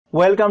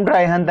Welcome to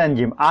Raihan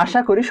Tanzim.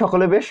 আশা করি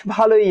সকলে বেশ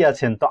ভালোই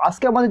আছেন। তো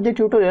আজকে আমাদের যে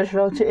টিউটোরিয়াল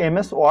সেটা হচ্ছে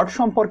এমএস ওয়ার্ড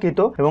সম্পর্কিত,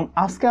 এবং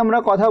আজকে আমরা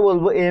কথা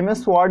বলবো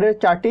এমএস ওয়ার্ডের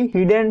 4টি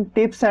হিডেন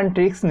টিপস অ্যান্ড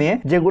ট্রিক্স নিয়ে,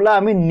 যেগুলো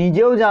আমি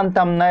নিজেও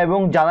জানতাম না এবং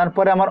জানার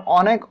পরে আমার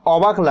অনেক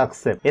অবাক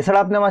লাগছে। এছাড়া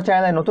আপনি আমার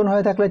চ্যানেলে নতুন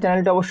হয়ে থাকলে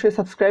চ্যানেলটি অবশ্যই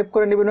সাবস্ক্রাইব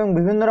করে নেবেন এবং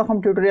বিভিন্ন রকম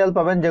টিউটোরিয়াল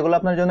পাবেন যেগুলো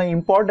আপনার জন্য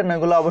ইম্পর্টেন্ট,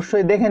 এগুলো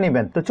অবশ্যই দেখে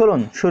নেবেন। তো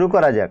চলুন শুরু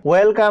করা যাক।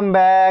 Welcome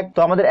back. তো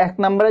আমাদের 1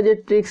 নম্বরে যে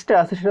ট্রিক্সটা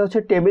আছে সেটা হচ্ছে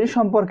টেবিল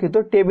সম্পর্কিত।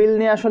 টেবিল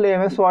নিয়ে আসলে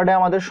এমএস ওয়ার্ডে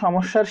আমাদের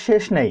সমস্যার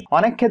শেষ নেই।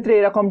 অনেক ক্ষেত্রে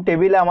এরকম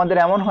টেবিলে আমাদের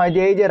এমন হয়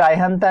যে এই যে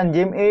রায়হান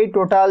তানজিম, এই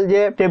টোটাল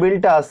যে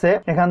টেবিলটা আছে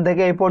এখান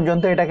থেকে এই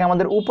পর্যন্ত, এটাকে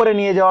আমাদের উপরে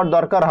নিয়ে যাওয়ার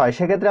দরকার হয়।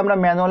 সেক্ষেত্রে আমরা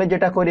ম্যানুয়ালি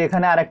যেটা করি,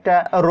 এখানে আরেকটা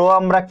রো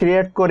আমরা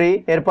ক্রিয়েট করি,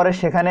 এরপরে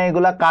সেখানে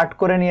এগুলা কাট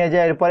করে নিয়ে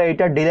যাই, এরপরে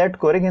এটা ডিলিট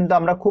করি। কিন্তু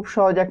আমরা খুব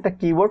সহজে একটা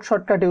কিবোর্ড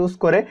শর্টকাট ইউজ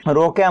করে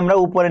রোকে আমরা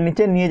উপরে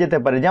নিচে নিয়ে যেতে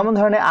পারি। যেমন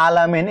ধরেন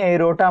আলামিন, এই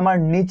রোটা আমার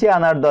নিচে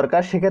আনার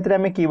দরকার। সেক্ষেত্রে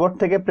আমি কিবোর্ড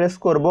থেকে প্রেস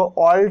করব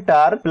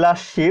alter plus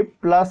shift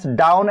plus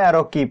down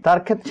arrow কি, তার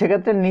ক্ষেত্রে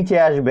সেক্ষেত্রে নিচে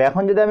আসবে।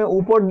 এখন যদি আমি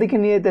উপর দিকে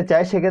নিয়ে যেতে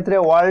চাই, সেক্ষেত্রে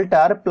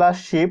alter plus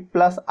shift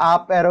plus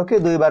up arrow কি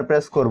 2বার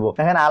প্রেস করব।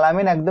 দেখেন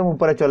আলামিন একদম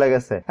উপরে চলে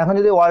গেছে। এখন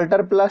যদি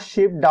alter plus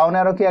shift down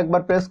arrow কি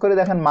একবার প্রেস করে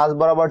দেখেন মাঝ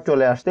বরাবর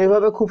চলে আসছে।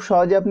 এইভাবে খুব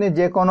সহজে আপনি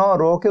যে কোনো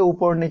রোকে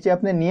উপর নিচে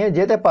আপনি নিয়ে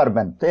যেতে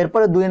পারবেন। তো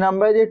এরপরে 2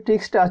 নম্বরে যে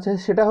ট্রিক্সটা আছে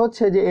সেটা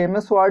হচ্ছে যে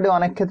এমএস ওয়ার্ডে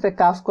অনেক ক্ষেত্রে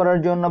কাজ করার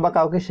জন্য বা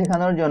কাউকে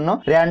শেখানোর জন্য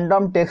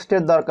র্যান্ডম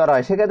টেক্সটের দরকার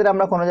হয়। সেক্ষেত্রে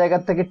আমরা কোনো জায়গা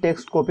থেকে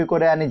টেক্সট কপি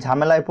করে আনি,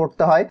 ঝামেলায়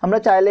পড়তে হয়। আমরা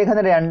চাইলে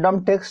এখানে র্যান্ডম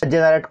টেক্সট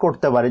জেনারেট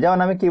করতে পারি। যেমন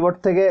আমি কিবোর্ড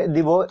থেকে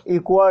দিব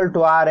equal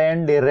to R and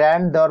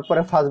RAND, দেওয়ার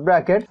পরে ফার্স্ট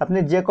ব্র্যাকেট, আপনি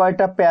যে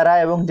কয়টা প্যারা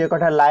এবং যে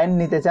কয়টা লাইন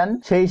নিতে চান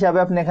সেই হিসাবে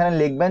আপনি এখানে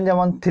লিখবেন।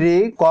 যেমন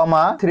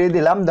 3,3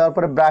 দিলাম, দেওয়ার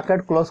পরে ব্র্যাকেট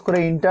ক্লোজ করে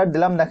ইন্টার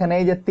দিলাম। দেখেন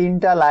এই যে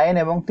 3টা লাইন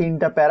এবং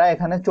 3টা প্যারা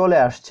এখানে চলে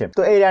আসছে।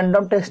 তো এই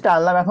র্যান্ডম টেক্সটটা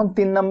আনলাম। এখন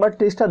 3 নম্বর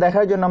টেক্সটটা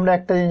দেখার জন্য আমরা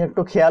একটা জিনিস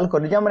একটু খেয়াল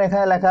করি। যেমন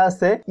এখানে লেখা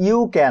আছে ইউ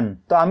ক্যান।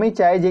 তো আমি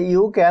চাই যে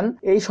ইউ ক্যান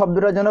এই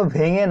শব্দটা যেন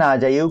ভেঙে না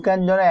যায়, ইউ ক্যান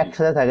যেন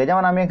একসাথে থাকে।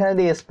 যেমন আমি এখানে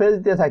যদি স্পেস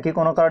দিতে থাকি,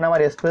 কোনো কারণে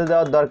আমার স্পেস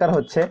দেওয়ার দরকার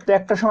হচ্ছে, তো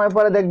একটা সময়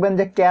পরে দেখবেন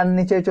যে ক্যান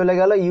নিচে চলে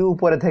গেল, ইউ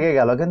উপরে থেকে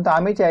গেল। কিন্তু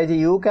আমি চাই যে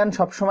ইউ ক্যান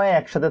সবসময়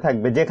একসাথে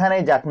থাকবে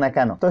যেখানেই যাক না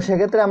কেন। তো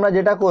সেক্ষেত্রে আমরা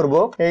যেটা করব,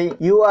 এই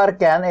ইউ আর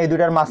ক্যান এই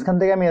দুটার মাঝখান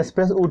থেকে আমি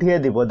স্পেস উঠিয়ে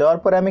দিব। দেওয়ার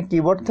পরে আমি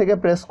কিবোর্ড থেকে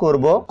প্রেস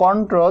করব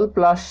control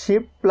plus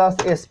shift plus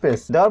space.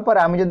 দেওয়ার পরে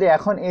আমি যদি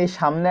এখন এই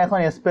সামনে এখন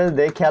স্পেস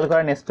দেই, খেয়াল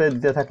করেন স্পেস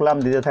দিতে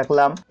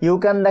থাকলাম, ইউ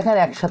ক্যান দেখেন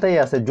একসাথেই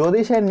আছে। যদি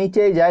সে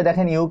নিচেই যায়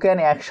দেখেন ইউ ক্যান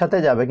একসাথে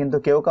যাবে, কিন্তু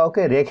কেউ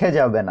কাউকে রেখে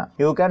যাবে না,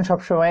 ইউ ক্যান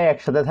সবসময়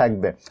একসাথে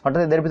থাকবে।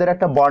 অর্থাৎ এদের ভিতরে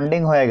একটা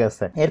বন্ডিং হয়ে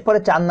গেছে। এরপরে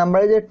 4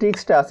 নম্বরে যে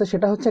ট্রিক্সটা আছে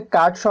সেটা হচ্ছে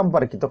কাট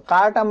সম্পর্কিত।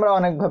 কাট আমরা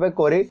অনেকভাবে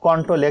করি,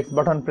 কন্ট্রোল এক্স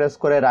বাটন প্রেস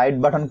করে, রাইট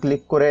বাটন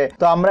ক্লিক করে।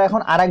 তো আমরা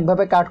এখন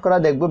আরেকভাবে কাট করা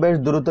দেখবো বেশ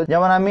দ্রুত।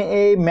 যেমন আমি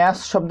এই ম্যাচ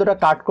শব্দটা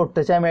কাট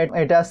করতে চাই, আমি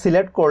এটা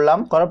সিলেক্ট করলাম,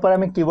 করার পরে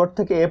আমি কিবোর্ড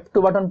থেকে F2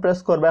 বাটন প্রেস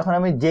করবো। এখন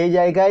আমি যেই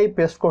জায়গায়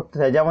পেস্ট করতে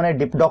চাই, যেমন এই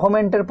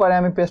ডকুমেন্টের পরে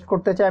আমি পেস্ট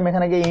করতে চাই, আমি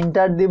এখানে গিয়ে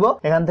ইন্টার দিব,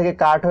 এখান থেকে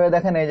কাট হয়ে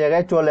দেখেন এই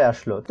জায়গায় চলে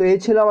আসলো। তো এই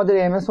ছিল আমাদের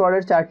এমএস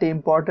ওয়ার্ডের 4টি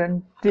ইম্পর্টেন্ট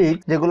ট্রিক,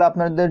 যেগুলো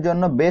আপনাদের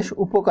জন্য বেশ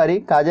উপকারী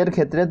কাজের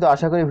ক্ষেত্রে। তো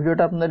আশা করি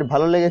ভিডিওটা আপনাদের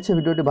ভালো লেগেছে।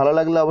 ভিডিওটি ভালো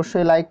লাগলে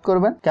অবশ্যই লাইক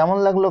করবেন, কেমন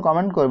লাগলো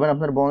কমেন্ট করবেন,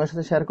 আপনার বন্ধুদের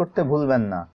সাথে শেয়ার করতে ভুলবেন না।